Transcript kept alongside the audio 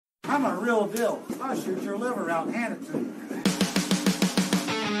I'm a real deal. I'll shoot your liver out and hand it to you.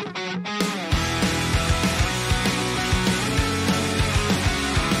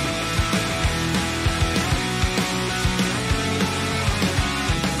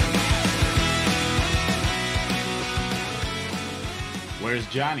 Where's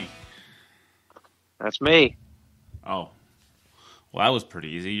Johnny? That's me. Oh. Well, that was pretty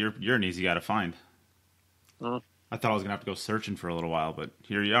easy. You're an easy guy to find. I thought I was going to have to go searching for a little while, but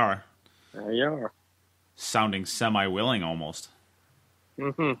here you are. There you are. Sounding semi-willing almost.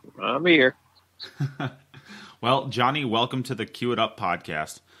 I'm here. Well, Johnny, welcome to the Cue It Up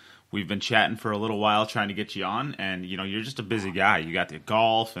podcast. We've been chatting for a little while trying to get you on, and, you're just a busy guy. You got the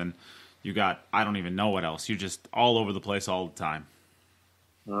golf, and you got, I don't even know what else. You're just all over the place all the time.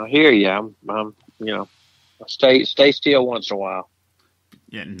 I hear you. I'm I stay still once in a while.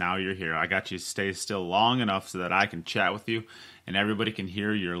 Yeah, now you're here. I got you stay still long enough so that I can chat with you and everybody can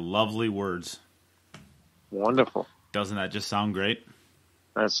hear your lovely words. Wonderful. Doesn't that just sound great?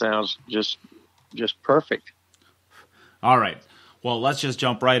 That sounds just perfect. All right. Well, let's just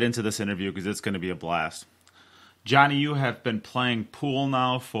jump right into this interview because it's going to be a blast. Johnny, you have been playing pool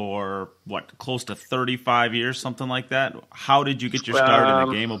now for, close to 35 years, something like that? How did you get your start in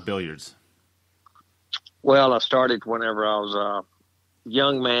the game of billiards? Well, I started whenever I was a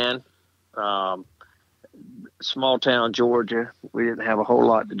young man, small town Georgia. We didn't have a whole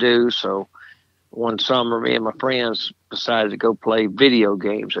lot to do, so one summer me and my friends decided to go play video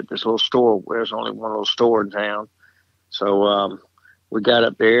games at this little store. There's only one little store in town. So we got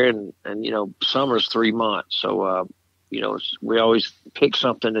up there, and summer's 3 months. So, we always pick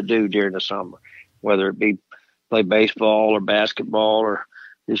something to do during the summer, whether it be play baseball or basketball, or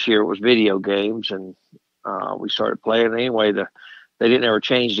this year it was video games, and we started playing anyway. They didn't ever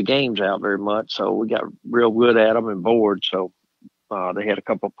change the games out very much, so we got real good at them and bored. So they had a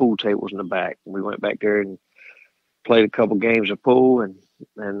couple of pool tables in the back, and we went back there and played a couple games of pool, and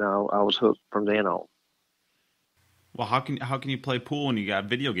I was hooked from then on. Well, how can you play pool when you got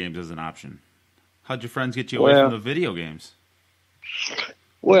video games as an option? How'd your friends get you away from the video games?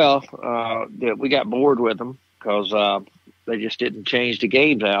 Well, we got bored with them because they just didn't change the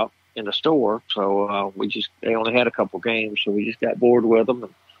games out in the store. So they only had a couple games, so we just got bored with them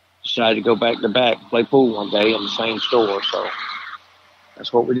and decided to go back to back and play pool one day in the same store. So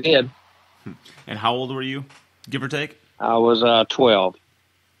that's what we did. And how old were you, give or take? I was 12.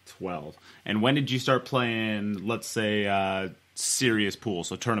 12. And when did you start playing, let's say, serious pool,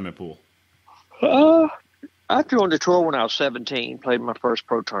 so tournament pool? I joined the tour when I was 17, played my first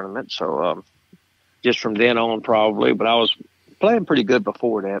pro tournament. So just from then on probably, but I was playing pretty good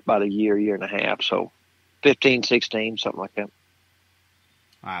before that, about a year and a half. So 15, 16, something like that.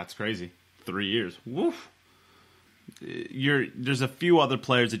 That's crazy. 3 years. Woof. There's a few other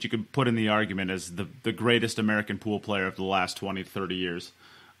players that you could put in the argument as the greatest American pool player of the last 20, 30 years.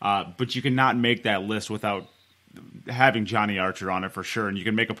 But you cannot make that list without having Johnny Archer on it for sure, and you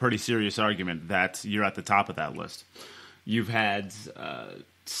can make a pretty serious argument that you're at the top of that list. You've had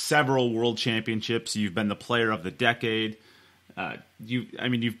several world championships. You've been the player of the decade.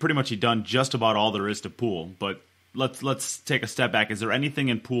 You've pretty much done just about all there is to pool. But let's take a step back. Is there anything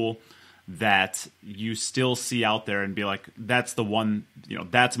in pool that you still see out there and be like, that's the one,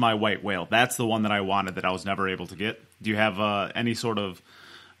 that's my white whale. That's the one that I wanted that I was never able to get? Do you have any sort of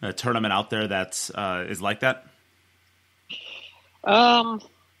tournament out there that's is like that? I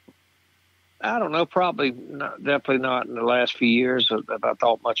don't know. Probably not, definitely not in the last few years have I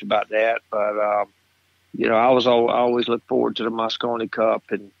thought much about that. But, I always look forward to the Mosconi Cup.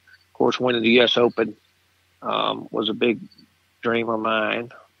 And, of course, winning the U.S. Open was a big dream of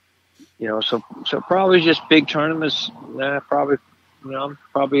mine. So probably just big tournaments.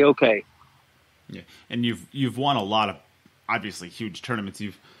 Probably okay. Yeah, and you've won a lot of obviously huge tournaments.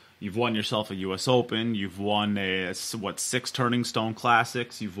 You've won yourself a U.S. Open. You've won 6 Turning Stone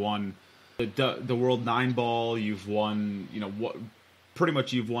Classics. You've won the World 9-Ball. You've won pretty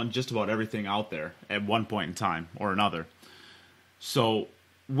much you've won just about everything out there at one point in time or another. So,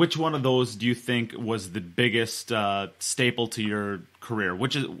 which one of those do you think was the biggest staple to your career?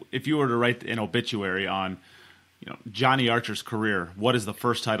 Which is, if you were to write an obituary on, Johnny Archer's career, what is the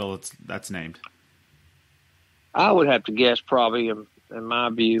first title that's named? I would have to guess probably, in my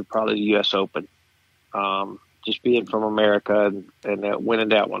view, probably the U.S. Open. Just being from America and winning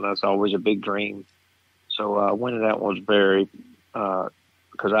that one, that's always a big dream. So winning that one was very,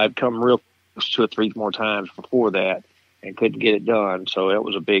 because I'd come real close 2 or 3 more times before that and couldn't get it done. So that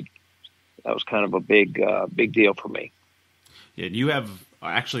was kind of a big deal for me. Yeah, you have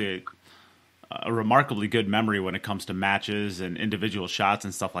actually a remarkably good memory when it comes to matches and individual shots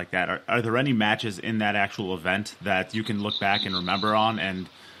and stuff like that. Are there any matches in that actual event that you can look back and remember on and,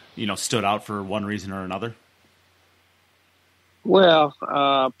 stood out for one reason or another? Well,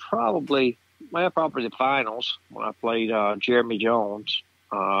 probably the finals when I played Jeremy Jones.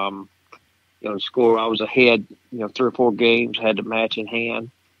 Score I was ahead, 3 or 4 games, had the match in hand.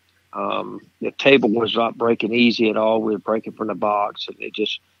 The table was not breaking easy at all. We were breaking from the box, and it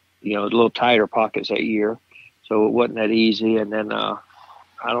just, a little tighter pockets that year, so it wasn't that easy. And then I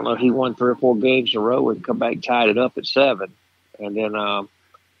don't know, he won 3 or 4 games in a row and come back and tied it up at 7, and then I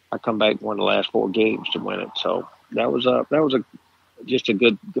come back and won the last 4 games to win it. So that was just a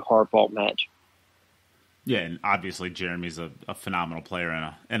good hard fought match. Yeah, and obviously Jeremy's a phenomenal player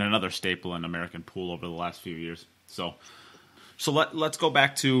and another staple in American pool over the last few years. So let's go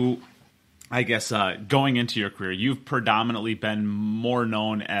back to, I guess, going into your career. You've predominantly been more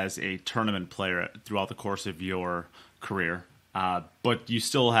known as a tournament player throughout the course of your career, but you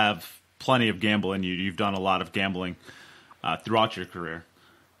still have plenty of gamble in you. You've done a lot of gambling throughout your career.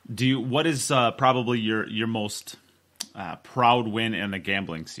 What is probably your most proud win in the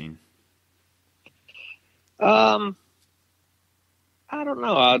gambling scene? I don't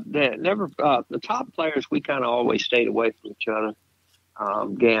know. The top players, we kind of always stayed away from each other,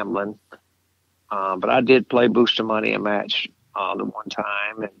 gambling. But I did play Bustamante a match the one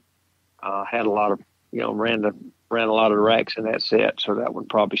time, and had a lot of, ran a lot of racks in that set, so that one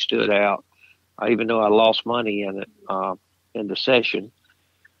probably stood out. Even though I lost money in it in the session,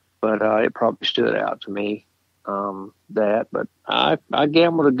 but it probably stood out to me. But I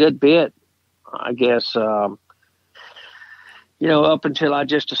gambled a good bit, I guess. Up until I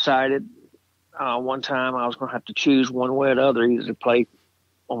just decided one time I was going to have to choose one way or the other, either to play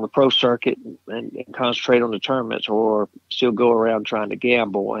on the pro circuit and concentrate on the tournaments, or still go around trying to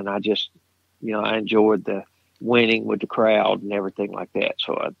gamble. And I just, I enjoyed the winning with the crowd and everything like that.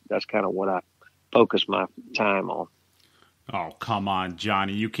 So that's kind of what I focused my time on. Oh, come on,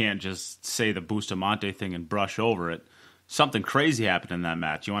 Johnny. You can't just say the Bustamante thing and brush over it. Something crazy happened in that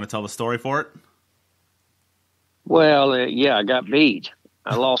match. You want to tell the story for it? Well, yeah, I got beat.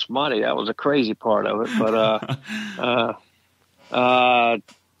 I lost money. That was a crazy part of it. But, I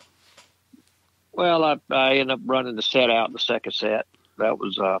ended up running the set out in the second set. That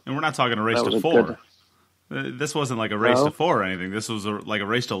was, and we're not talking a race to 4. This wasn't like a race to 4 or anything. This was like a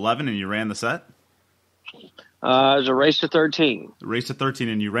race to 11, and you ran the set? It was a race to 13. A race to 13,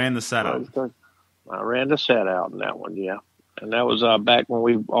 and you ran the set out. I ran the set out in that one, yeah. And that was back when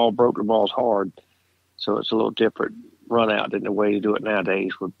we all broke the balls hard. So it's a little different run out than the way you do it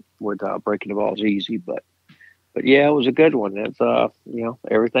nowadays with breaking the balls easy. But yeah, it was a good one. It's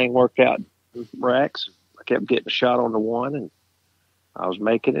everything worked out in racks. I kept getting a shot on the one, and I was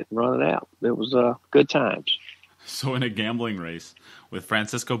making it and running out. It was good times. So in a gambling race with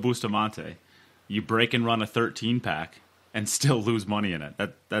Francisco Bustamante, you break and run a 13 pack and still lose money in it.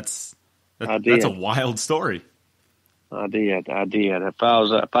 That's a wild story. I did. If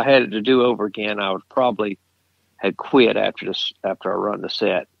I had it to do over again, I would probably had quit after I run the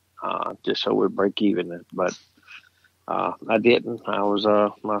set, just so we'd break even. But I didn't. I was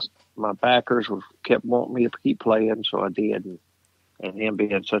my backers kept wanting me to keep playing, so I did. And him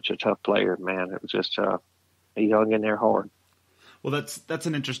being such a tough player, man, it was just he hung in there hard. Well, that's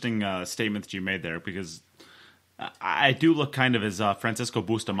an interesting statement that you made there, because I do look kind of as Francisco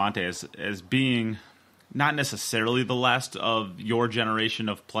Bustamante as being not necessarily the last of your generation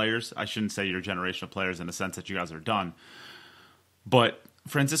of players. I shouldn't say your generation of players in the sense that you guys are done, but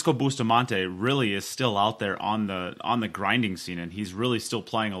Francisco Bustamante really is still out there on the grinding scene, and he's really still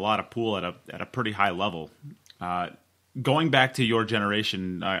playing a lot of pool at a pretty high level. Going back to your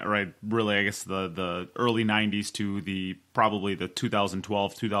generation, right? Really, I guess the early '90s to probably the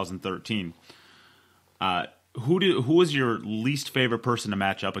 2012, 2013. Who was your least favorite person to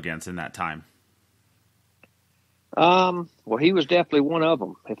match up against in that time? Well, he was definitely one of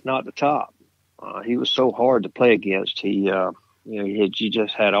them, if not the top. He was so hard to play against. He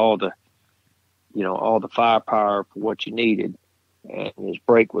just had all the firepower for what you needed, and his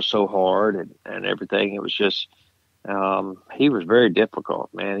break was so hard and everything. It was just, he was very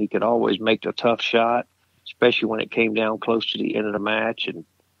difficult, man. He could always make the tough shot, especially when it came down close to the end of the match, and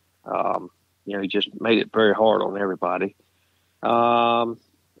he just made it very hard on everybody.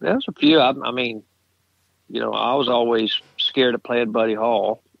 There's a few. I was always scared of playing Buddy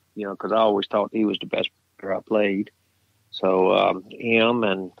Hall, because I always thought he was the best player I played. So him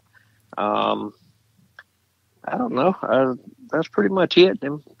and I don't know. That's pretty much it.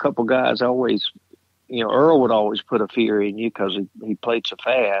 Them couple guys always, Earl would always put a fear in you because he played so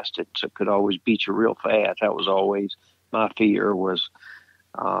fast. It could always beat you real fast. That was always my fear was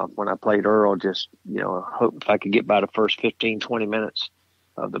when I played Earl, just, hope if I could get by the first 15, 20 minutes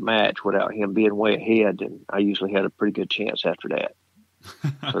of the match without him being way ahead, and I usually had a pretty good chance after that.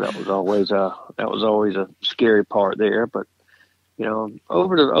 So that was always a scary part there. But,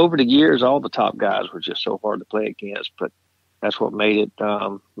 over the years, all the top guys were just so hard to play against, but that's what made it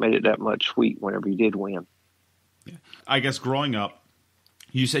that much sweet whenever you did win. Yeah. I guess growing up,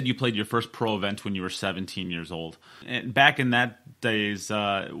 you said you played your first pro event when you were 17 years old. And back in that days,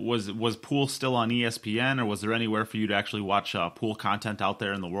 was pool still on ESPN, or was there anywhere for you to actually watch pool content out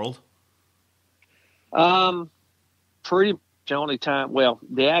there in the world? Pretty much the only time. Well,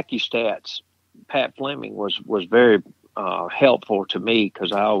 the AccuStats, Pat Fleming was very helpful to me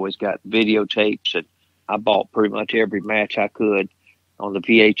because I always got videotapes, and I bought pretty much every match I could on the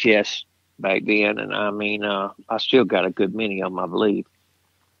VHS back then. And I still got a good many of them, I believe.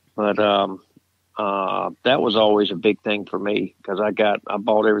 But that was always a big thing for me because I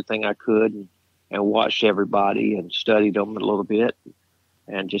bought everything I could and watched everybody and studied them a little bit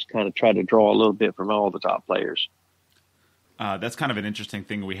and just kind of tried to draw a little bit from all the top players. That's kind of an interesting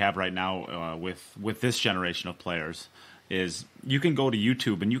thing we have right now with this generation of players is you can go to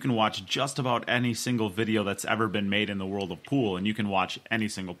YouTube and you can watch just about any single video that's ever been made in the world of pool, and you can watch any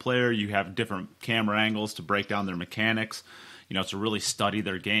single player. You have different camera angles to break down their mechanics, to really study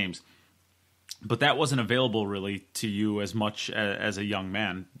their games. But that wasn't available really to you as much as a young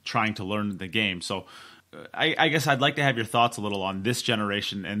man trying to learn the game. So I guess I'd like to have your thoughts a little on this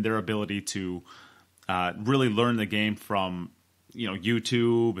generation and their ability to really learn the game from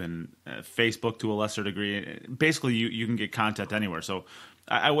YouTube and Facebook to a lesser degree. Basically, you can get content anywhere. So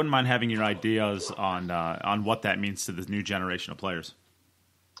I wouldn't mind having your ideas on what that means to this new generation of players.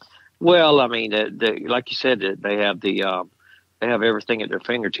 Well, like you said, they have everything at their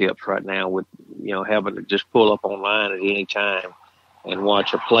fingertips right now with, having to just pull up online at any time and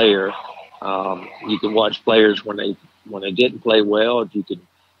watch a player. You can watch players when they didn't play well. You can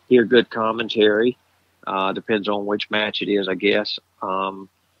hear good commentary. Depends on which match it is, I guess.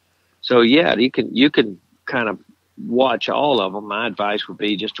 So yeah, you can kind of watch all of them. My advice would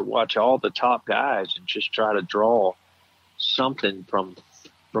be just to watch all the top guys and just try to draw something from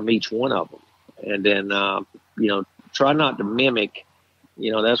each one of them. And then, try not to mimic,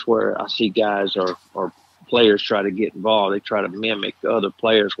 that's where I see guys or players try to get involved. They try to mimic other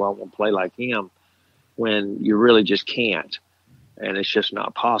players. Well, I want to play like him when you really just can't. And it's just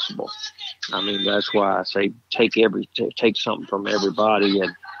not possible. That's why I say take something from everybody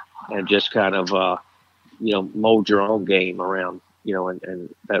and just kind of, mold your own game around,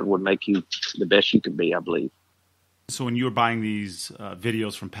 and that would make you the best you can be, I believe. So when you were buying these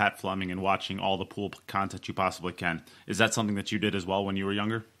videos from Pat Fleming and watching all the pool content you possibly can, is that something that you did as well when you were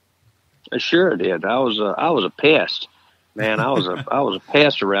younger? I sure did. I was a pest, man. I was a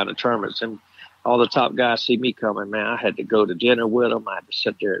pest around the tournaments, and all the top guys see me coming, man. I had to go to dinner with them. I had to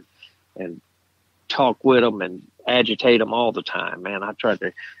sit there and talk with them and agitate them all the time, man. I tried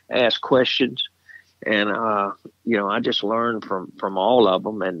to ask questions, and I just learned from all of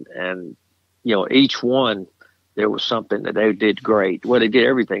them, and each one. There was something that they did great. Well, they did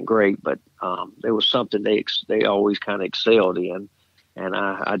everything great, but there was something they always kind of excelled in. And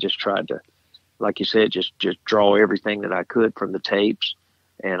I just tried to, like you said, just draw everything that I could from the tapes.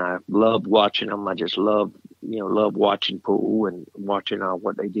 And I loved watching them. I just loved watching pool and watching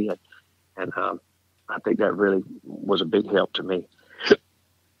what they did. And I think that really was a big help to me.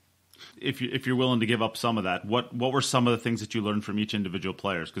 If you're willing to give up some of that, what were some of the things that you learned from each individual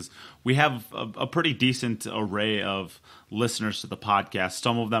players? Because we have a pretty decent array of listeners to the podcast.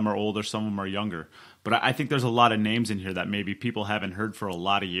 Some of them are older, some of them are younger. But I think there's a lot of names in here that maybe people haven't heard for a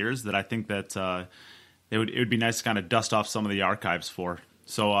lot of years that I think that it would be nice to kind of dust off some of the archives for.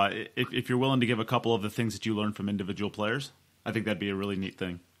 So if you're willing to give a couple of the things that you learned from individual players, I think that'd be a really neat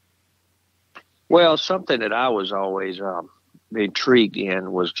thing. Well, something that I was always intrigued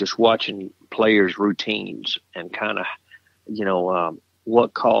in was just watching players' routines and kind of,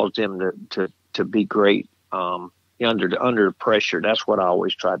 what caused them to be great under pressure. That's what I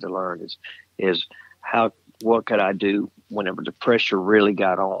always tried to learn is what could I do whenever the pressure really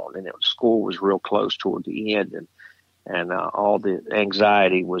got on and the score was real close toward the end and all the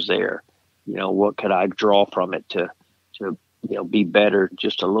anxiety was there. What could I draw from it to be better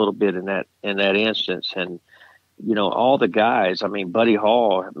just a little bit in that instance. And all the guys, Buddy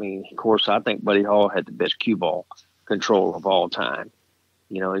Hall, of course, I think Buddy Hall had the best cue ball control of all time.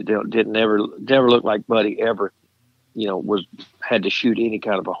 It didn't never look like Buddy ever, had to shoot any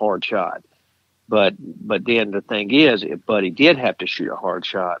kind of a hard shot. But then the thing is, if Buddy did have to shoot a hard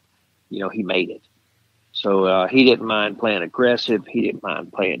shot, he made it. So he didn't mind playing aggressive. He didn't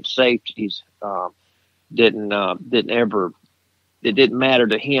mind playing safeties. It didn't matter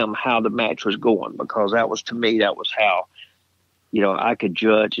to him how the match was going, because to me, that was how, I could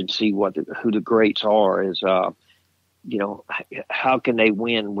judge and see who the greats are is, how can they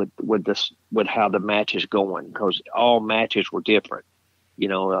win with how the match is going? Because all matches were different.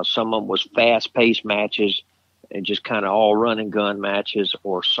 Some of them was fast paced matches and just kind of all run and gun matches,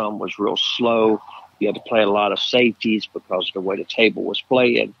 or some was real slow. You had to play a lot of safeties because of the way the table was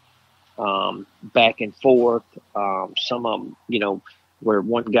playing, back and forth. Some of them, where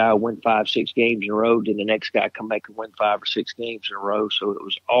one guy win 5-6 games in a row, then the next guy come back and win 5 or 6 games in a row. So it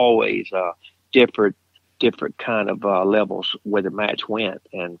was always different kind of levels where the match went.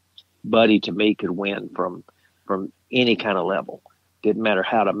 And Buddy, to me, could win from any kind of level. Didn't matter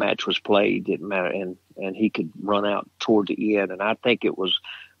how the match was played. Didn't matter, and he could run out toward the end. And I think it was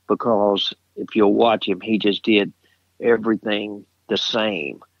because if you'll watch him, he just did everything the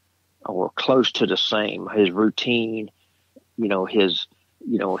same or close to the same. His routine, his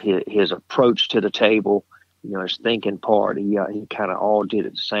approach to the table, his thinking part. He kind of all did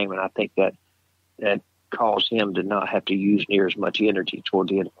it the same, and I think that caused him to not have to use near as much energy toward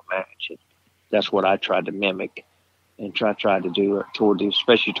the end of the match. And that's what I tried to mimic and tried to do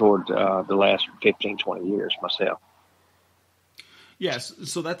especially toward the last 15, 20 years myself. Yes,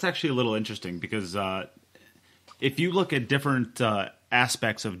 so that's actually a little interesting because if you look at different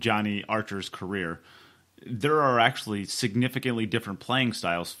aspects of Johnny Archer's career, there are actually significantly different playing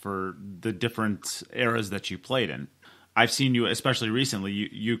styles for the different eras that you played in. I've seen you, especially recently,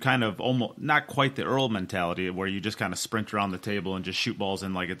 you kind of almost, not quite the Earl mentality where you just kind of sprint around the table and just shoot balls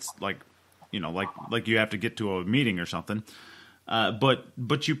in like it's like you have to get to a meeting or something.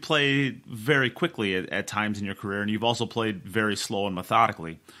 But you play very quickly at times in your career, and you've also played very slow and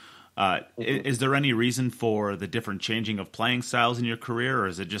methodically. Is there any reason for the different changing of playing styles in your career, or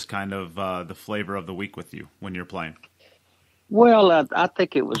is it just kind of the flavor of the week with you when you're playing? Well, I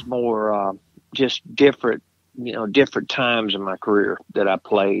think it was more just different times in my career that I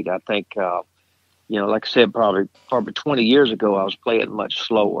played. I think, like I said, probably 20 years ago, I was playing much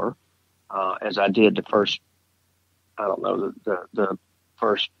slower as I did the first, the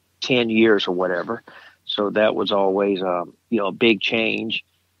first 10 years or whatever. So that was always, a big change.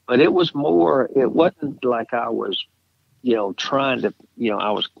 But it wasn't like I was, trying to,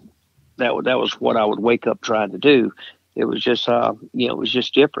 that was what I would wake up trying to do. It was just, it was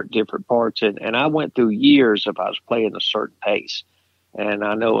just different parts. And I went through years of I was playing a certain pace. And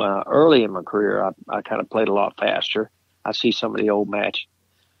I know early in my career, I kind of played a lot faster. I see some of the old match.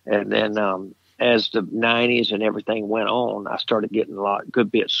 And then as the 90s and everything went on, I started getting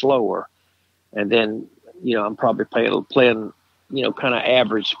good bit slower. And then, I'm probably playing kind of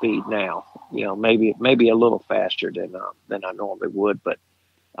average speed now, maybe a little faster than I normally would. But,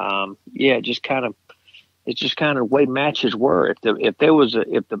 it's just kind of the way matches were. If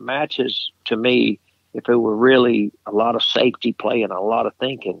the matches, to me, if it were really a lot of safety play and a lot of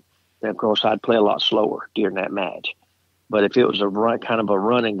thinking, then of course I'd play a lot slower during that match. But if it was kind of a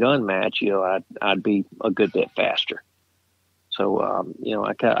run and gun match, I'd be a good bit faster. So,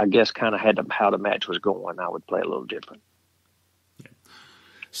 I guess kind of how the match was going, I would play a little different.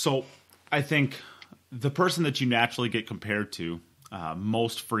 So I think the person that you naturally get compared to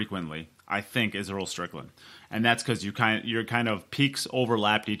most frequently, I think, is Earl Strickland. And that's because your kind of peaks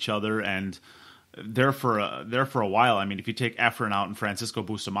overlapped each other, and there for a while. I mean, if you take Efren out and Francisco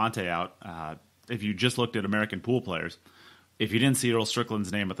Bustamante out, if you just looked at American pool players, if you didn't see Earl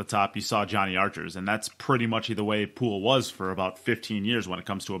Strickland's name at the top, you saw Johnny Archer's, and that's pretty much the way pool was for about 15 years when it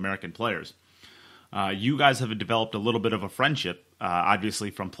comes to American players. You guys have developed a little bit of a friendship,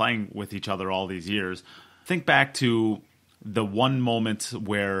 obviously, from playing with each other all these years. Think back to the one moment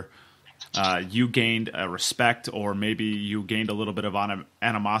where you gained a respect, or maybe you gained a little bit of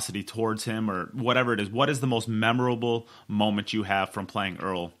animosity towards him, or whatever it is. What is the most memorable moment you have from playing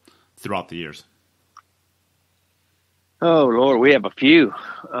Earl throughout the years? Oh Lord, we have a few.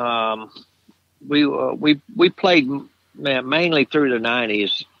 We played mainly through the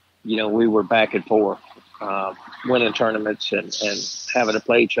 90s. We were back and forth, winning tournaments and having to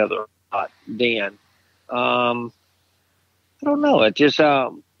play each other a lot then. I don't know. It just, I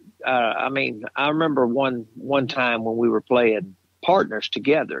remember one time when we were playing partners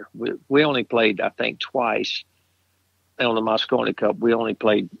together. We only played, I think, twice on the Mosconi Cup. We only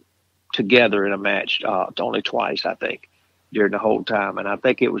played together in a match, only twice, I think, during the whole time. And I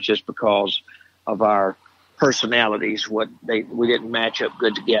think it was just because of our personalities, we didn't match up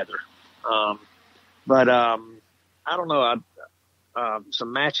good together. But I don't know.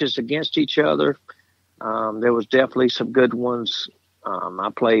 Some matches against each other. There was definitely some good ones. I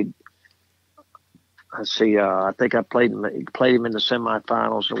played. Let's see. I think I played him in the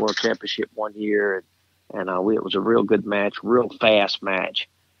semifinals of the World Championship one year, and it was a real good match, real fast match.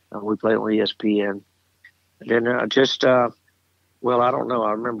 We played on ESPN. And then well, I don't know.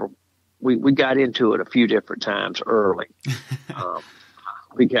 I remember we got into it a few different times early.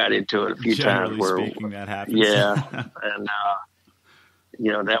 We got into it a few times where, speaking, that happens. Yeah, and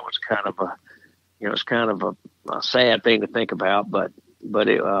that was kind of a sad thing to think about, but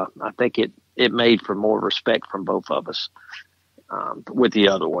I think it made for more respect from both of us with the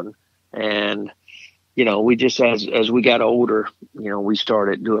other one, and we just as we got older, we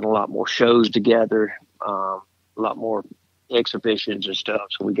started doing a lot more shows together, a lot more exhibitions and stuff.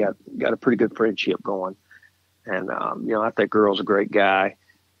 So we got a pretty good friendship going, and I think Earl's a great guy.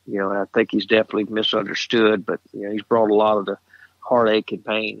 I think he's definitely misunderstood, but he's brought a lot of the heartache and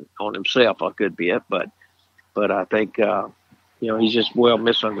pain on himself a good bit. But I think he's just well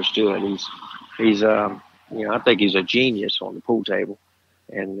misunderstood. He's I think he's a genius on the pool table,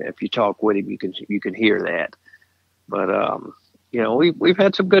 and if you talk with him, you can hear that. But we've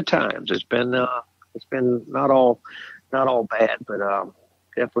had some good times. It's been not all bad, but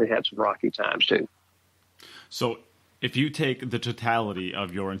definitely had some rocky times too. So, if you take the totality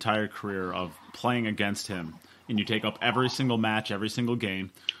of your entire career of playing against him, and you take up every single match, every single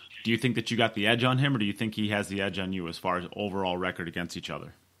game, do you think that you got the edge on him, or do you think he has the edge on you as far as overall record against each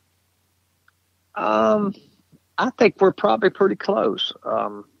other? I think we're probably pretty close.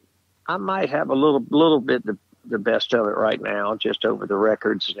 I might have a little bit the best of it right now, just over the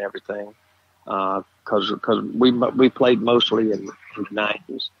records and everything, because we played mostly in the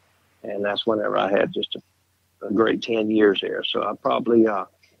 90s, and that's whenever I had just a great 10 years there. So I probably had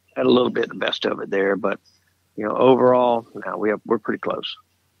a little bit the best of it there, but overall, no, we're pretty close.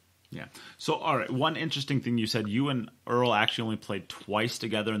 Yeah. So, all right. One interesting thing you said, you and Earl actually only played twice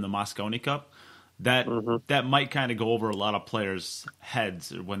together in the Mosconi Cup. That might kind of go over a lot of players'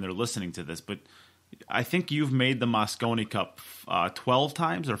 heads when they're listening to this, but I think you've made the Mosconi Cup 12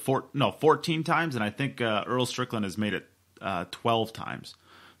 times or 14 times, and I think Earl Strickland has made it 12 times.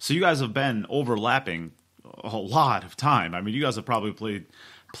 So you guys have been overlapping a lot of time. I mean, you guys have probably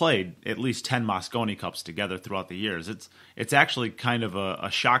played at least 10 Mosconi Cups together throughout the years. It's actually kind of a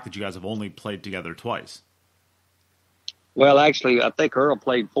shock that you guys have only played together twice. Well, actually, I think Earl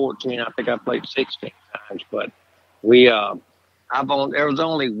played 14. I think I played 16 times, but there was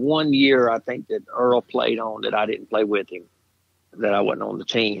only 1 year I think that Earl played on that I didn't play with him, that I wasn't on the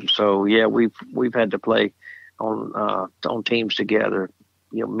team. So yeah, we've had to play on teams together,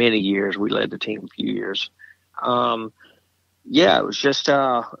 many years. We led the team a few years. Yeah, it was just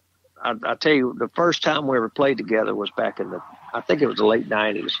I tell you, the first time we ever played together was back in I think it was the late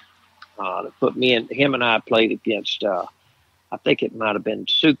 90s. Put him and I played against I think it might have been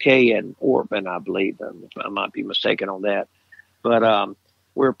Suke and Orban, I believe. I might be mistaken on that. But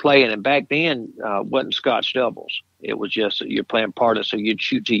we were playing, and back then wasn't Scotch doubles. It was just you're playing party, so you'd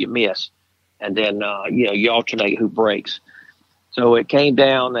shoot till you miss, and then you alternate who breaks. So it came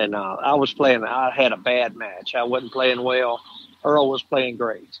down, and I was playing. I had a bad match. I wasn't playing well. Earl was playing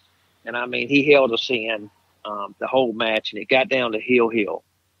great, and I mean he held us in the whole match, and it got down to heel.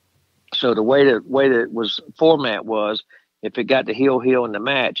 So the way that format was, if it got to heel in the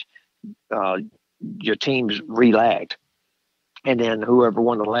match, your teams relagged, and then whoever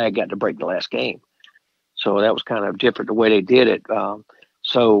won the lag got to break the last game. So that was kind of different the way they did it.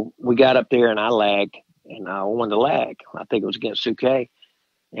 So we got up there, and I lagged, and I won the lag. I think it was against Suke.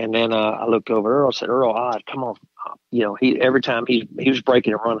 And then I looked over Earl and said, Earl, come on. Every time he was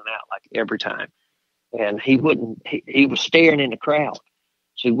breaking and running out, like every time. And he wouldn't, he was staring in the crowd.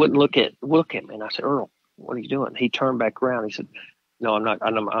 So he wouldn't look at me. And I said, Earl, what are you doing? He turned back around. He said, no, I'm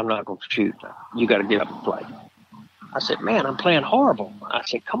not going to shoot. You got to get up and play. I said, man, I'm playing horrible. I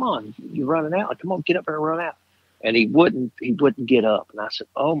said, come on, you're running out. Come on, get up there and run out. And he wouldn't get up. And I said,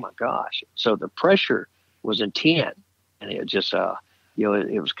 oh my gosh. So the pressure was intense, and it just,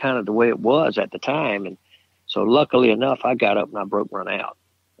 it was kind of the way it was at the time. And so luckily enough, I got up and I broke run out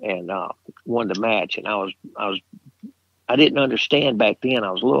and won the match. And I didn't understand back then.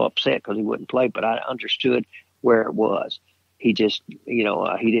 I was a little upset because he wouldn't play, but I understood where it was. He just, he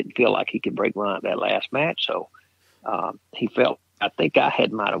didn't feel like he could break run out that last match. So he felt, I think I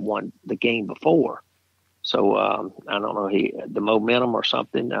might have won the game before. So I don't know, the momentum or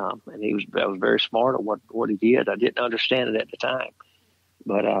something, and that was very smart on what he did. I didn't understand it at the time,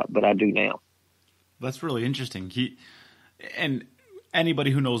 but I do now. That's really interesting. And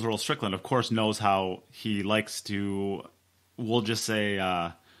anybody who knows Earl Strickland, of course, knows how he likes to, we'll just say,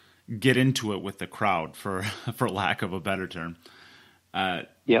 get into it with the crowd, for for lack of a better term.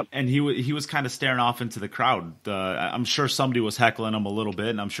 Yep. And he was kind of staring off into the crowd. I'm sure somebody was heckling him a little bit,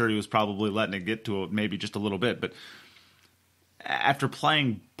 and I'm sure he was probably letting it get to it maybe just a little bit. But after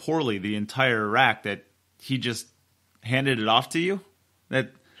playing poorly the entire rack, that he just handed it off to you. I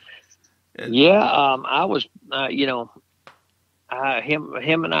was,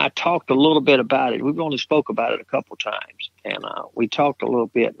 him and I talked a little bit about it. We've only spoke about it a couple times, and we talked a little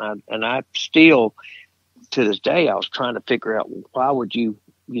bit. And I still, to this day, I was trying to figure out, why would you,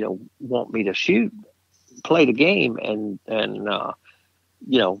 want me to play the game, and then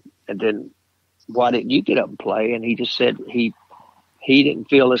why didn't you get up and play? And he just said he didn't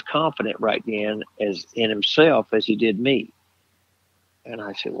feel as confident right then as in himself as he did me. And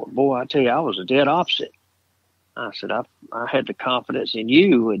I said, well, boy, I tell you, I was a dead opposite. I said, I had the confidence in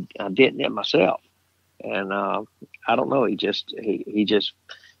you, and I didn't in myself. And I don't know. He just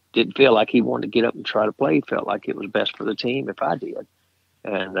didn't feel like he wanted to get up and try to play. He felt like it was best for the team if I did.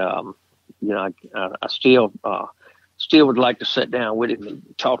 And I still would like to sit down with him and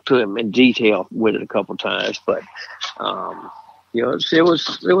talk to him in detail with it a couple times. But it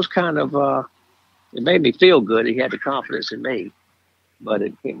was kind of it made me feel good. He had the confidence in me. But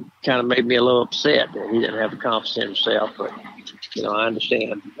it kind of made me a little upset that he didn't have the confidence in himself. But I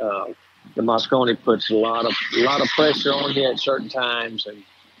understand. The Mosconi puts a lot of pressure on you at certain times,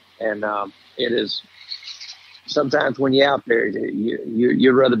 and it is sometimes when you're out there,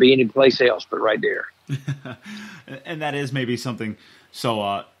 you'd rather be any place else but right there. And that is maybe something.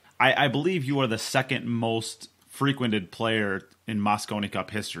 So I believe you are the second most frequented player in Mosconi Cup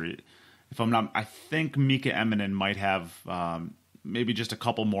history. If I'm not, I think Mika Eminen might have. Maybe just a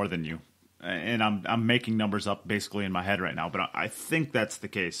couple more than you, and I'm making numbers up basically in my head right now, but I think that's the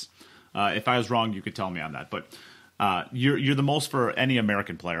case. If I was wrong, you could tell me on that. But you're the most for any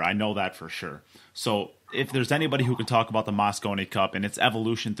American player. I know that for sure. So if there's anybody who can talk about the Mosconi Cup and its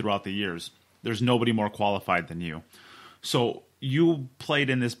evolution throughout the years, there's nobody more qualified than you. So you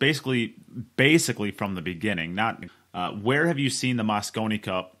played in this basically from the beginning. Not where have you seen the Mosconi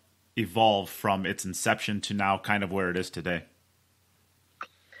Cup evolve from its inception to now, kind of where it is today?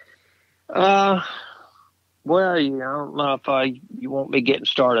 Well, I don't know if you want me getting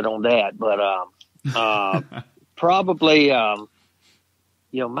started on that, but probably,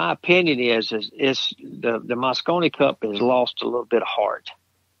 my opinion is the Mosconi Cup has lost a little bit of heart,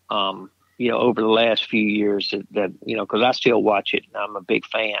 over the last few years that because I still watch it and I'm a big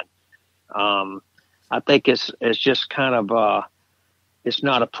fan. I think it's just kind of it's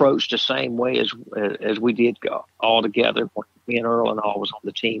not approached the same way as we did go all together when me and Earl and all was on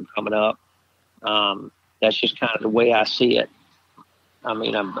the team coming up. That's just kind of the way I see it. I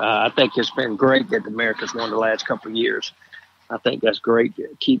mean, I think it's been great that America's won the last couple of years. I think that's great.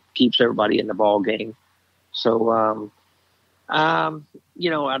 Keeps everybody in the ball game. So, I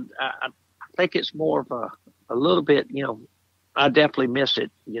think it's more of a little bit, I definitely miss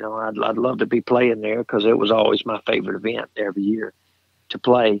it. I'd love to be playing there because it was always my favorite event every year to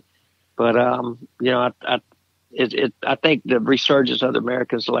play. But, I think the resurgence of the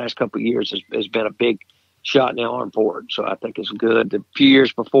Americans the last couple of years has been a big shot in the arm for it. So I think it's good. The few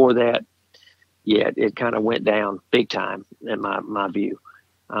years before that, it kind of went down big time in my view.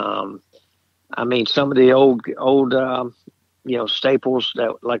 I mean, some of the old staples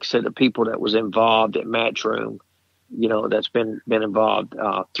that, like I said, the people that was involved at Matchroom, that's been involved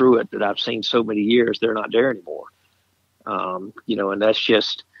through it that I've seen so many years, they're not there anymore. And that's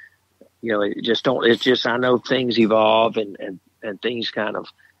just, I know things evolve and things kind of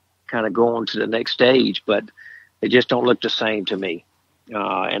go on to the next stage, but they just don't look the same to me.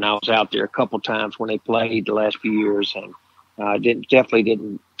 And I was out there a couple times when they played the last few years, and definitely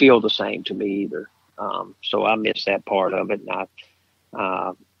didn't feel the same to me either. So I miss that part of it, and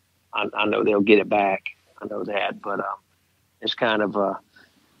I know they'll get it back. I know that, but it's kind of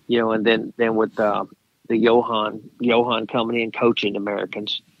and then with the Johan coming in coaching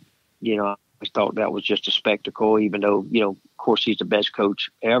Americans, I thought that was just a spectacle, even though, of course he's the best coach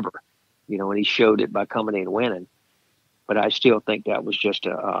ever, and he showed it by coming in and winning. But I still think that was just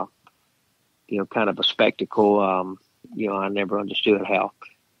a kind of a spectacle. I never understood how,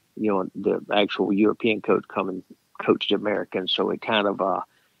 the actual European coach come and coach the Americans. So it kind of,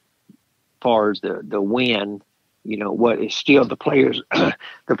 far as the win, what is still the players,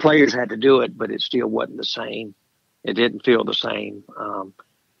 the players had to do it, but it still wasn't the same. It didn't feel the same,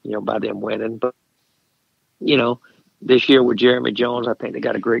 by them winning. But, this year with Jeremy Jones, I think they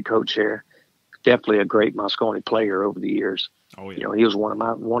got a great coach there. definitely a great Mosconi player over the years. Oh yeah. You know, he was one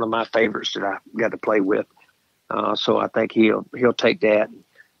of my favorites that I got to play with. So I think he'll take that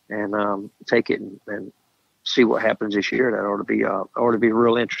and take it and see what happens this year. That ought to be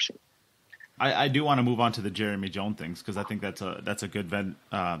real interesting. I do want to move on to the Jeremy Jones things because I think that's a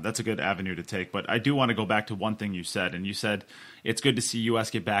good avenue to take. But I do want to go back to one thing you said, and you said it's good to see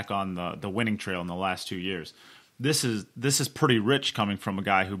U.S. get back on the winning trail in the last 2 years. This is pretty rich coming from a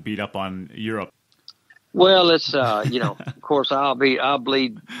guy who beat up on Europe. Well, it's of course I'll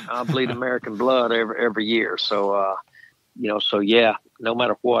bleed American blood every year. So so yeah, no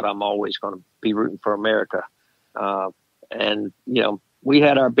matter what, I'm always going to be rooting for America. And we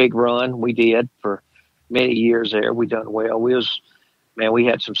had our big run. We did for many years there. We done well. We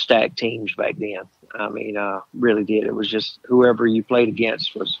had some stacked teams back then. I mean, really did. It was just whoever you played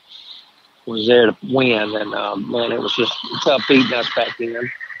against was there to win. And man, it was just tough beating us back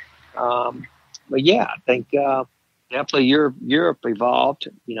then. But yeah, I think definitely Europe evolved.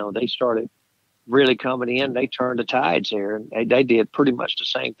 They started really coming in. They turned the tides there, and they did pretty much the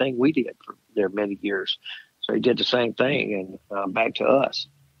same thing we did for their many years. So they did the same thing, and back to us.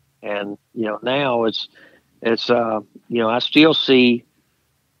 And now it's I still see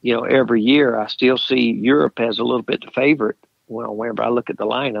every year I still see Europe as a little bit the favorite. Well, whenever I look at the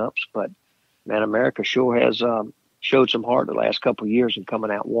lineups, but man, America sure has showed some heart the last couple of years and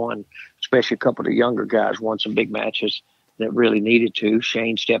coming out won, especially a couple of the younger guys won some big matches that really needed to.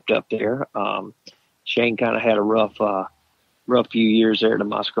 Shane stepped up there. Shane kind of had a rough few years there at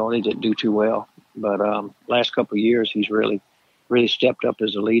Mosconi, didn't do too well. But last couple of years, he's really stepped up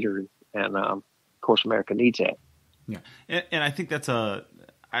as a leader. And, of course, America needs that. Yeah, and I think that's I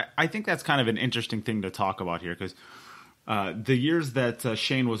think that's kind of an interesting thing to talk about here because the years that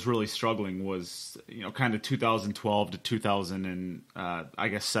Shane was really struggling was, kind of 2012 to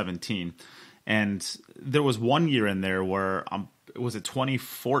 2017. And there was one year in there where, was it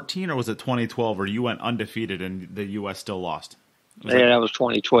 2014 or was it 2012 where you went undefeated and the U.S. still lost? That was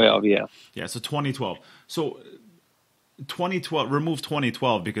 2012, yeah. Yeah, so 2012. So 2012, remove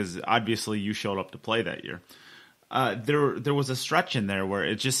 2012 because obviously you showed up to play that year. There was a stretch in there where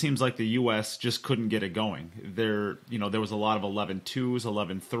it just seems like the U.S. just couldn't get it going. There was a lot of 11-2s,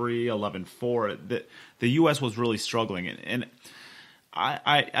 11-3, 11-4. The U.S. was really struggling. And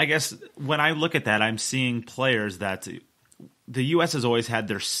I guess when I look at that, I'm seeing players that the U.S. has always had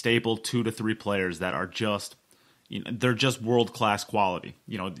their staple 2 to 3 players that are just, they're just world-class quality.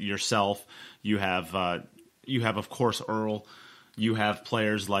 Yourself, you have of course Earl. You have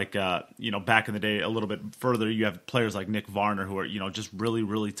players like, back in the day a little bit further, you have players like Nick Varner who are, just really,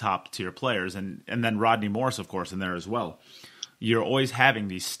 really top tier players. And then Rodney Morris, of course, in there as well. You're always having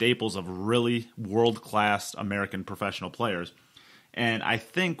these staples of really world-class American professional players. And I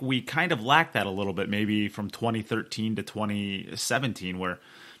think we kind of lacked that a little bit maybe from 2013 to 2017 where,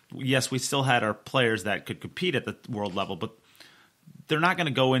 yes, we still had our players that could compete at the world level, but they're not going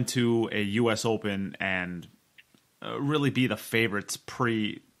to go into a U.S. Open and really be the favorites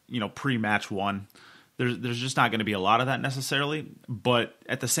pre-match one. There's just not going to be a lot of that necessarily. But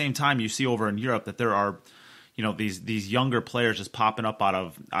at the same time, you see over in Europe that there are, these younger players just popping up out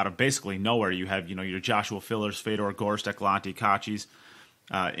of basically nowhere. You have, your Joshua Fillers, Fedor Gorst, Eklanti Kachis,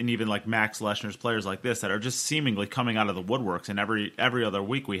 and even like Max Leschner's players like this that are just seemingly coming out of the woodworks. And every other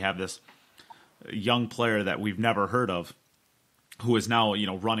week we have this young player that we've never heard of who is now,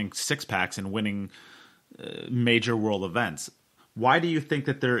 running six packs and winning major world events. Why do you think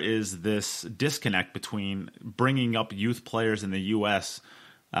that there is this disconnect between bringing up youth players in the U.S.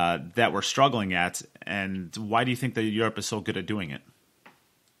 That we're struggling at, and why do you think that Europe is so good at doing it?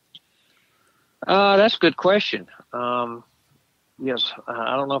 That's a good question. Yes,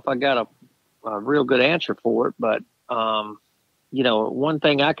 I don't know if I got a real good answer for it, but one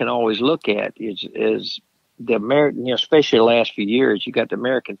thing I can always look at is the American, especially the last few years, you got the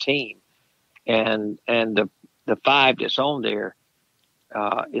American team. And the 5 that's on there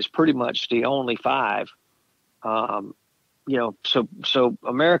is pretty much the only 5. So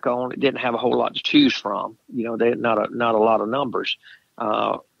America didn't have a whole lot to choose from. They had not a lot of numbers.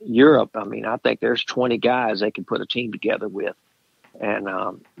 Europe, I think there's 20 guys they can put a team together with,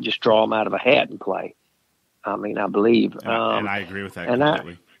 and just draw them out of a hat and play. I believe. And I agree with that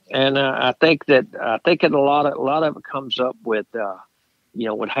completely. I think that a lot of it comes up with.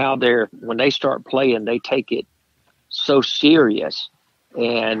 With how when they start playing, they take it so serious,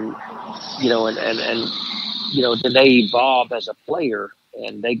 and then they evolve as a player,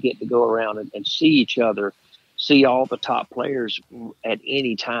 and they get to go around and see each other, see all the top players at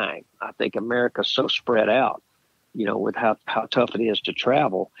any time. I think America's so spread out with how tough it is to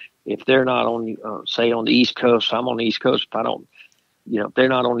travel. If they're not on, say on the East Coast, I'm on the East Coast. If I don't, if they're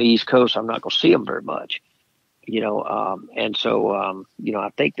not on the East Coast, I'm not going to see them very much. And so I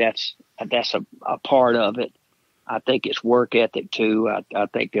think that's a part of it. I think it's work ethic too. I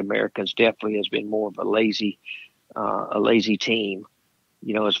think the Americans definitely has been more of a lazy team,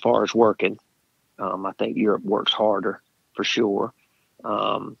 as far as working. I think Europe works harder for sure.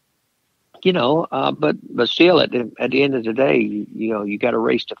 But still at the end of the day, you got a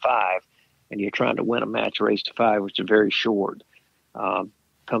race to 5 and you're trying to win a match race to 5, which is very short.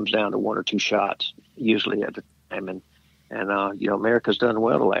 Comes down to 1 or 2 shots usually at the time. And America's done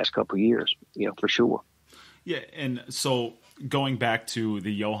well the last couple of years, for sure. Yeah, and so going back to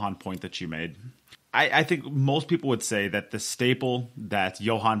the Johan point that you made, I think most people would say that the staple that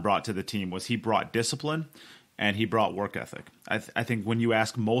Johan brought to the team was he brought discipline and he brought work ethic. I think when you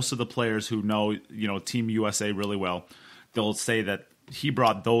ask most of the players who know, Team USA really well, they'll say that he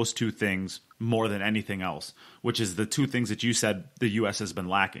brought those 2 things more than anything else, which is the 2 things that you said the U.S. has been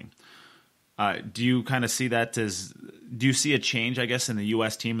lacking. Do you kind of see that do you see a change, I guess, in the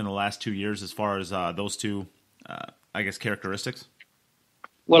U.S. team in the last 2 years as far as those 2, characteristics?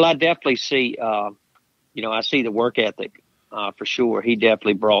 Well, I definitely see, I see the work ethic for sure. He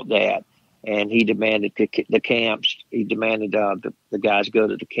definitely brought that, and he demanded the camps. He demanded the guys go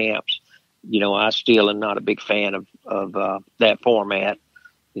to the camps. I still am not a big fan of that format.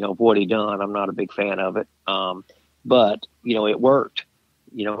 Of what he done, I'm not a big fan of it. But it worked.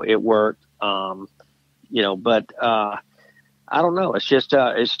 It worked. But I don't know. It's just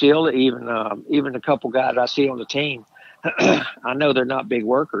it's still even a couple guys I see on the team. I know they're not big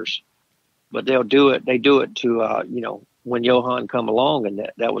workers, but they'll do it. They do it to when Johan come along, and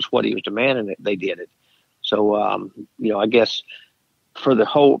that was what he was demanding. That they did it. So I guess for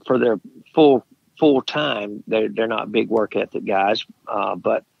their full time, they're not big work ethic guys,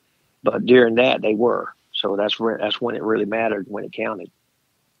 but during that they were. So that's when it really mattered, when it counted.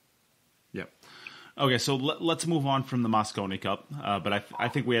 Yep. Okay, so let's move on from the Mosconi Cup, but I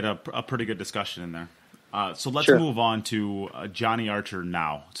think we had a pretty good discussion in there. So let's Sure. move on to Johnny Archer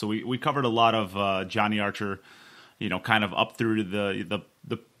now. So we covered a lot of Johnny Archer, kind of up through the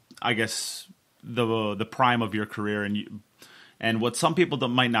I guess the prime of your career, and what some people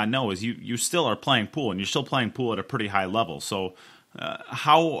might not know is you still are playing pool, and you're still playing pool at a pretty high level. So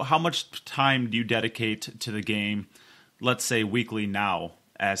how much time do you dedicate to the game, let's say weekly now,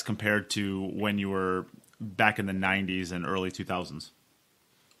 as compared to when you were back in the 90s and early 2000s?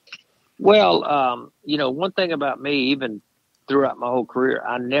 Well, one thing about me, even throughout my whole career,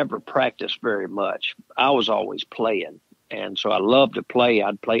 I never practiced very much. I was always playing. And so I loved to play.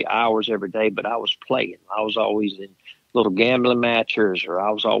 I'd play hours every day, but I was playing. I was always in little gambling matches, or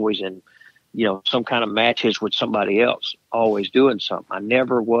I was always in, some kind of matches with somebody else, always doing something. I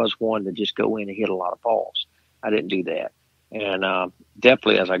never was one to just go in and hit a lot of balls. I didn't do that. And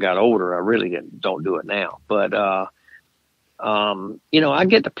definitely as I got older, I really don't do it now. But, I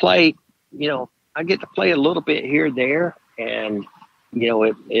get to play, a little bit here and there. And,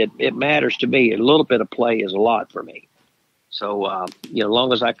 it matters to me. A little bit of play is a lot for me. So, as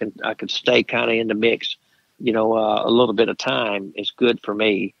long as I can stay kind of in the mix, a little bit of time is good for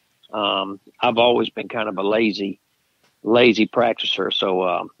me. I've always been kind of a lazy practicer.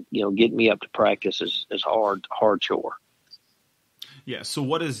 So, getting me up to practice is hard chore. Yeah. So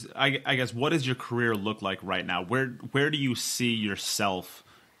what is, I guess, what does your career look like right now? Where do you see yourself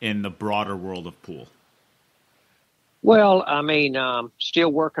in the broader world of pool? Well, I mean,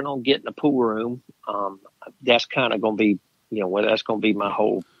 still working on getting a pool room. That's kind of going to be, that's going to be my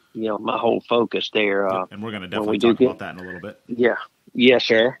whole focus there. And we're going to definitely talk about that in a little bit. Yeah. Yes,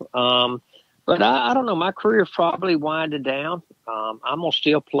 sir. But I don't know. My career's probably winding down. I'm going to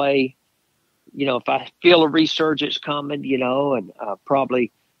still play, if I feel a resurgence coming, and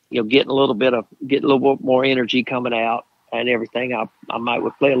probably, getting a little bit more energy coming out and everything, I might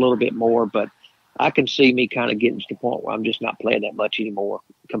would play a little bit more, but I can see me kind of getting to the point where I'm just not playing that much anymore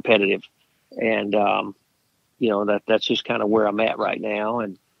competitive. And, that's just kind of where I'm at right now.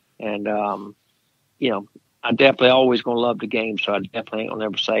 And I definitely always going to love the game. So I definitely ain't going to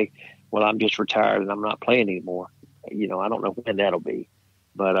never say, well, I'm just retired and I'm not playing anymore. I don't know when that'll be,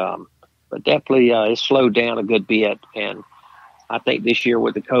 but definitely it's slowed down a good bit. And I think this year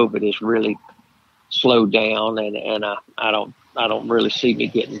with the COVID it's really slowed down, and I don't really see me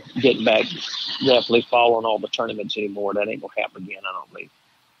getting back, definitely following all the tournaments anymore. That ain't gonna happen again, I don't believe.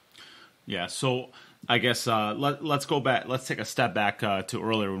 Yeah, so I guess let's go back. Let's take a step back to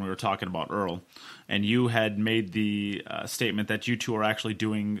earlier when we were talking about Earl, and you had made the statement that you two are actually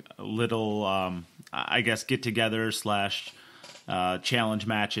doing little I guess, get-togethers slash challenge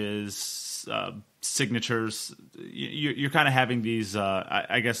matches, signatures. You're kind of having these,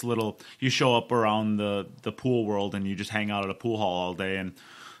 I guess, little. You show up around the pool world and you just hang out at a pool hall all day and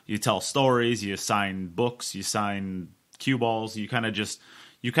you tell stories, you sign books, you sign cue balls. You kind of just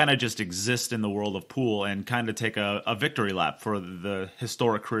exist in the world of pool and kind of take a victory lap for the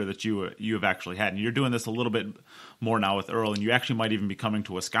historic career that you have actually had. And you're doing this a little bit more now with Earl, and you actually might even be coming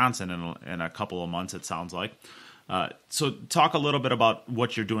to Wisconsin in a couple of months, it sounds like. So talk a little bit about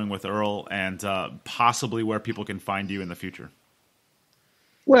what you're doing with Earl and possibly where people can find you in the future.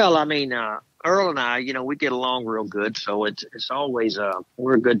 Well, I mean, Earl and I, we get along real good, so it's always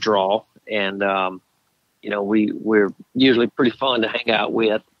we're a good draw, and we're usually pretty fun to hang out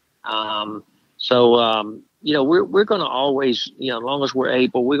with. We're going to always, as long as we're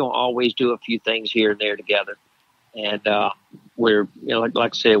able, we're going to always do a few things here and there together. And we're, like I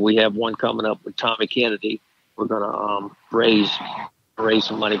said, we have one coming up with Tommy Kennedy. We're going to raise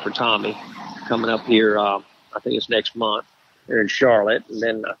some money for Tommy coming up here. I think it's next month here in Charlotte. And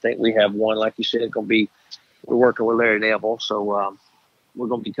then I think we have one, like you said, we're working with Larry Neville. So we're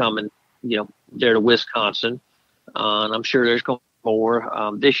going to be coming, there to Wisconsin. And I'm sure there's going to be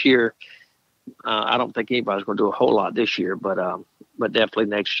more. This year, I don't think anybody's going to do a whole lot this year, but definitely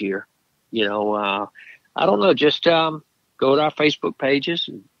next year. I don't know, just go to our Facebook pages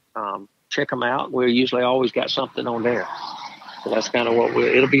and check them out. We're usually always got something on there. So that's kind of what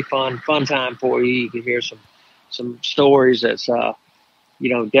it'll be fun time for you. You can hear some stories that's,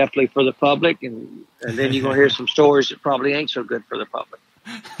 definitely for the public. And then you're going to hear some stories that probably ain't so good for the public.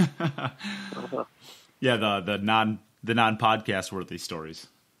 Yeah, the non-podcast worthy stories.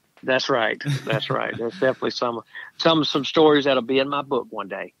 That's right. There's definitely some stories that'll be in my book one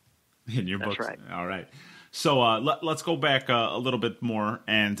day. In your book, right. All right. So let's go back a little bit more.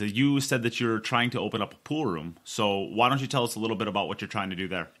 And you said that you're trying to open up a pool room. So why don't you tell us a little bit about what you're trying to do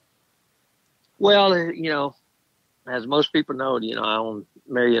there? Well, as most people know, I owned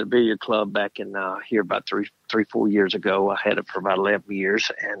Marietta Billiard Club back in here about 4 years ago. I had it for about 11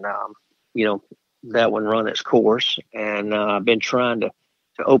 years, and that one run its course. And I've been trying to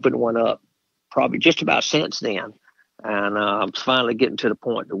open one up probably just about since then. And I'm finally getting to the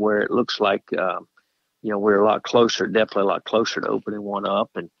point to where it looks like we're a lot closer, definitely a lot closer to opening one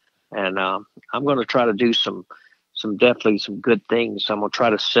up. And I'm going to try to do some good things. I'm going to try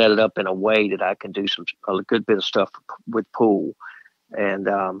to set it up in a way that I can do a good bit of stuff with pool. And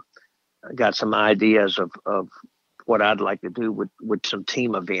I got some ideas of what I'd like to do with some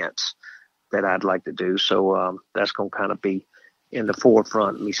team events that I'd like to do. So that's going to kind of be in the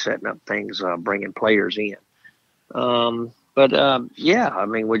forefront of me setting up things, bringing players in. I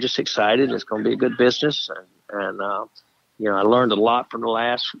mean, we're just excited. It's going to be a good business. And I learned a lot from the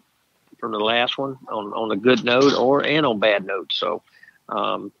last one on a good note and on bad notes. So,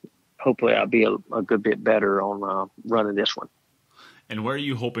 hopefully I'll be a good bit better on, running this one. And where are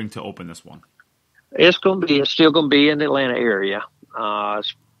you hoping to open this one? It's still going to be in the Atlanta area.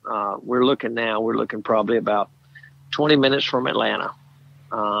 We're looking probably about 20 minutes from Atlanta.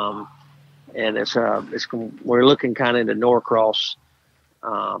 And we're looking kind of in the Norcross,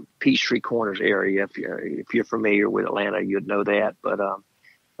 Peachtree Corners area. If you're familiar with Atlanta, you'd know that. But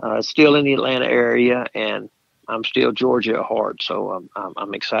still in the Atlanta area, and I'm still Georgia at heart, so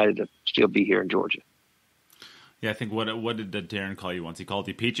I'm excited to still be here in Georgia. Yeah, I think what did Darren call you once? He called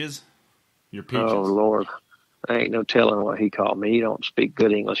you Peaches? Your Peaches? Oh Lord, I ain't no telling what he called me. He don't speak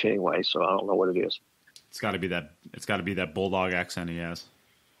good English anyway, so I don't know what it is. It's got to be that bulldog accent he has.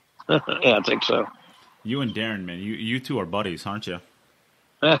 Yeah, I think so. You and Darren, man, you two are buddies, aren't you?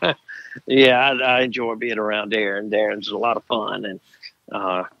 Yeah, I enjoy being around Darren. Darren's a lot of fun, and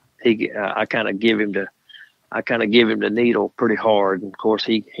I kind of give him the needle pretty hard, and of course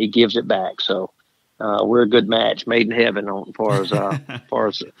he gives it back. So we're a good match, made in heaven, as far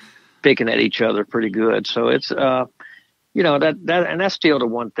as picking at each other pretty good. So it's that and that's still the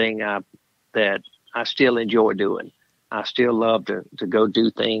one thing that I still enjoy doing. I still love to go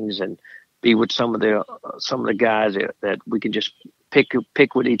do things and be with some of the guys that we can just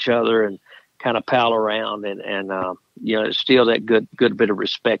pick with each other and kind of pal around and it's still that good bit of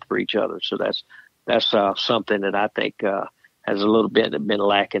respect for each other. So that's something that I think has a little bit been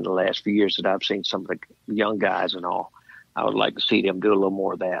lacking the last few years that I've seen some of the young guys and all. I would like to see them do a little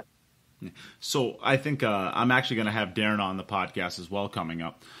more of that. So I think I'm actually going to have Darren on the podcast as well coming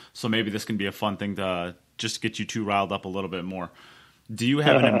up. So maybe this can be a fun thing to just get you two riled up a little bit more. Do you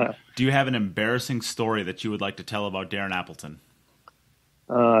have an embarrassing story that you would like to tell about Darren Appleton?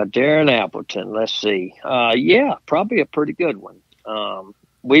 Darren Appleton. Let's see. Yeah, probably a pretty good one.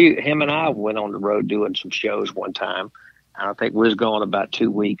 him and I went on the road doing some shows one time. I think we was gone about 2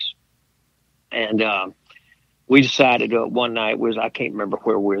 weeks, and we decided one night I can't remember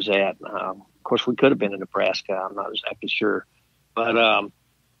where we was at. Of course, we could have been in Nebraska. I'm not exactly sure, but I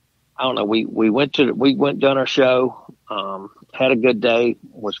don't know. We went done our show. Had a good day.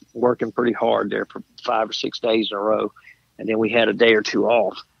 Was working pretty hard there for 5 or 6 days in a row, and then we had a day or two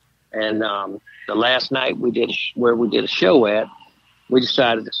off. And the last night where we did a show at, we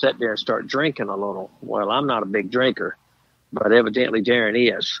decided to sit there and start drinking a little. Well, I'm not a big drinker, but evidently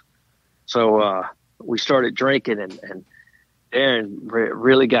Darren is. So we started drinking, and Darren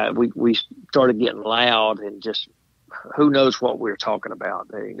really we started getting loud, and just who knows what we were talking about.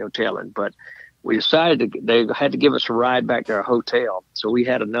 There ain't no telling. But we decided they had to give us a ride back to our hotel. So we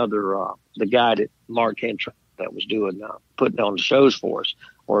had another, the guy that Mark Henry that was doing, putting on the shows for us,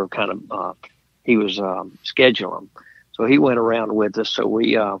 or kind of, he was scheduling them. So he went around with us. So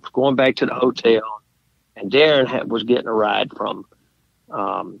we going back to the hotel, and Darren was getting a ride from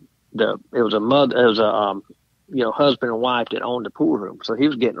husband and wife that owned the pool room. So he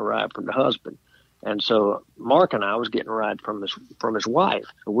was getting a ride from the husband, and so Mark and I was getting a ride from his wife.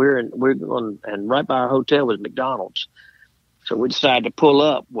 So we're going, and right by our hotel was McDonald's. So we decided to pull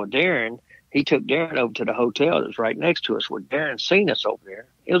up. Well, he took Darren over to the hotel that was right next to us. Well, Darren seen us over there.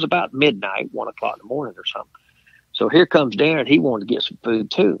 It was about midnight, 1 o'clock in the morning or something. So here comes Darren. He wanted to get some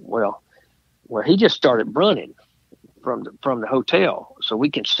food too. Well, he just started running from the hotel, so we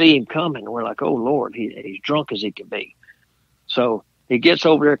can see him coming. We're like, oh Lord, he's drunk as he can be. So he gets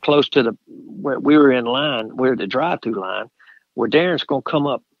over there close to where we were in line, we're the drive-through line, where Darren's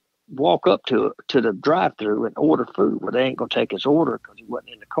gonna walk up to the drive-through and order food. Well, they ain't gonna take his order because he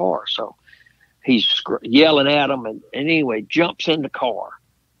wasn't in the car. So he's yelling at him, and anyway, jumps in the car,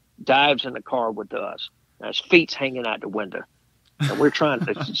 dives in the car with us. His feet's hanging out the window. And we're trying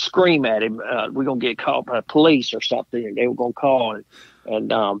to scream at him. We're going to get called by police or something. And they were going to call.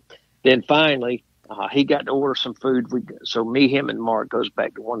 And then finally, he got to order some food. So me, him, and Mark goes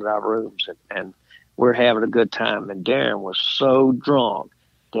back to one of our rooms. And we're having a good time. And Darren was so drunk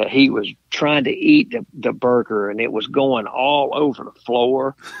that he was trying to eat the burger. And it was going all over the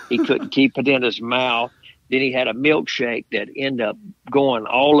floor. He couldn't keep it in his mouth. Then he had a milkshake that ended up going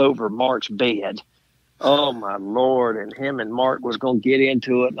all over Mark's bed. Oh my Lord. And him and Mark was going to get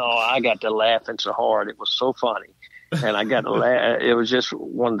into it. And I got to laughing so hard. It was so funny. And I got to laugh. It was just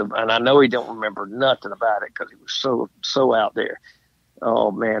one of the, and I know he don't remember nothing about it because he was so out there. Oh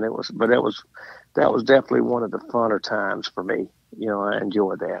man, that was definitely one of the funner times for me. I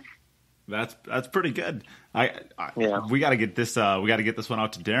enjoyed that. That's pretty good. Yeah. We got to get this. We got to get this one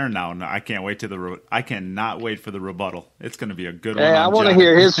out to Darren now. And I cannot wait for the rebuttal. It's going to be a good one. I want to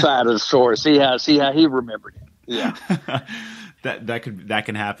hear his side of the story. See how he remembered it. Yeah. that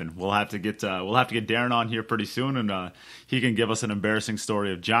can happen. We'll have to get Darren on here pretty soon, and he can give us an embarrassing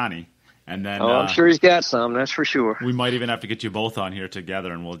story of Johnny. And then I'm sure he's got some. That's for sure. We might even have to get you both on here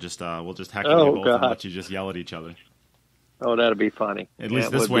together, and we'll just heckle you both and let you just yell at each other. Oh, that'll be funny. At least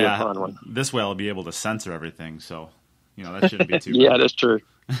this way, I'll be able to censor everything. So, that shouldn't be too yeah, bad. That's true.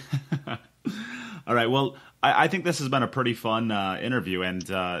 All right. Well, I think this has been a pretty fun interview. And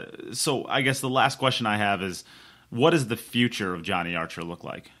so I guess the last question I have is, what does the future of Johnny Archer look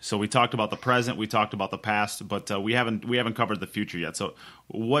like? So we talked about the present, we talked about the past, but we haven't covered the future yet. So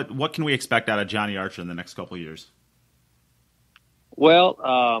what can we expect out of Johnny Archer in the next couple of years?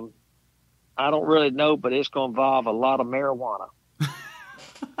 Well, I don't really know, but it's going to involve a lot of marijuana.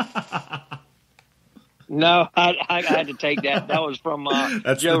 No, I had to take that. That was from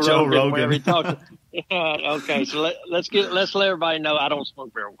Joe Rogan. Whenever he talked. Okay, so let's let everybody know I don't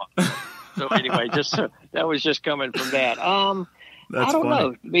smoke marijuana. So anyway, that was just coming from that. I don't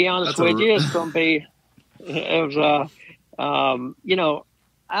know. To be honest with you, it's going to be. It was.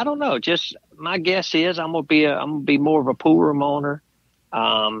 I don't know. Just my guess is I'm gonna be more of a pool room owner.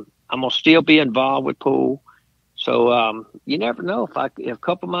 I'm gonna still be involved with pool. So you never know if a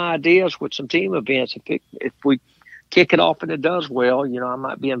couple of my ideas with some team events, if we kick it off and it does well, I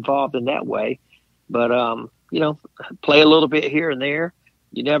might be involved in that way. But play a little bit here and there.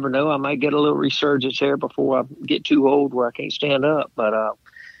 You never know. I might get a little resurgence there before I get too old where I can't stand up. But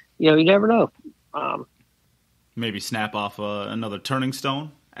you never know. Maybe snap off another turning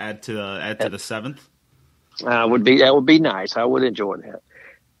stone. Add to the seventh. That would be nice. I would enjoy that.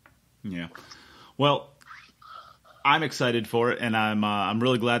 Yeah. Well, I'm excited for it, and I'm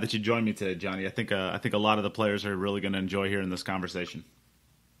really glad that you joined me today, Johnny. I think a lot of the players are really going to enjoy hearing this conversation.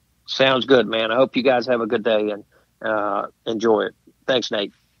 Sounds good, man. I hope you guys have a good day and enjoy it. Thanks,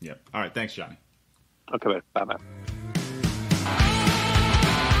 Nate. Yeah. All right. Thanks, Johnny. Okay, bye-bye.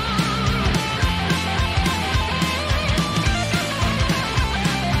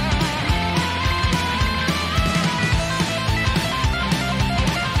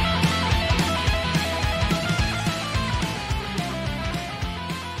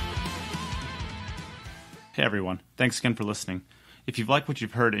 everyone. Thanks again for listening. If you've liked what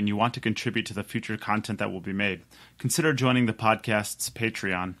you've heard and you want to contribute to the future content that will be made, consider joining the podcast's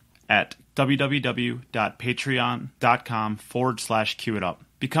Patreon at www.patreon.com/QItUp.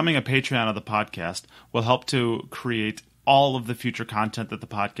 Becoming a Patreon of the podcast will help to create all of the future content that the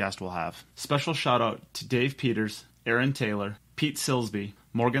podcast will have. Special shout out to Dave Peters, Aaron Taylor, Pete Silsby,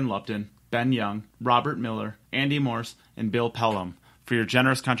 Morgan Lupton, Ben Young, Robert Miller, Andy Morse, and Bill Pelham for your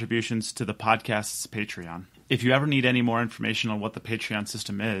generous contributions to the podcast's Patreon. If you ever need any more information on what the Patreon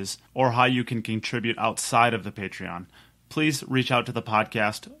system is, or how you can contribute outside of the Patreon, please reach out to the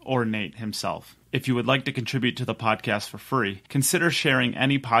podcast or Nate himself. If you would like to contribute to the podcast for free, consider sharing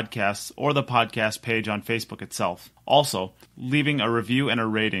any podcasts or the podcast page on Facebook itself. Also, leaving a review and a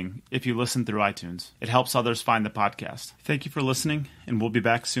rating if you listen through iTunes. It helps others find the podcast. Thank you for listening, and we'll be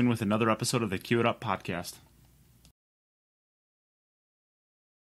back soon with another episode of the Q It Up podcast.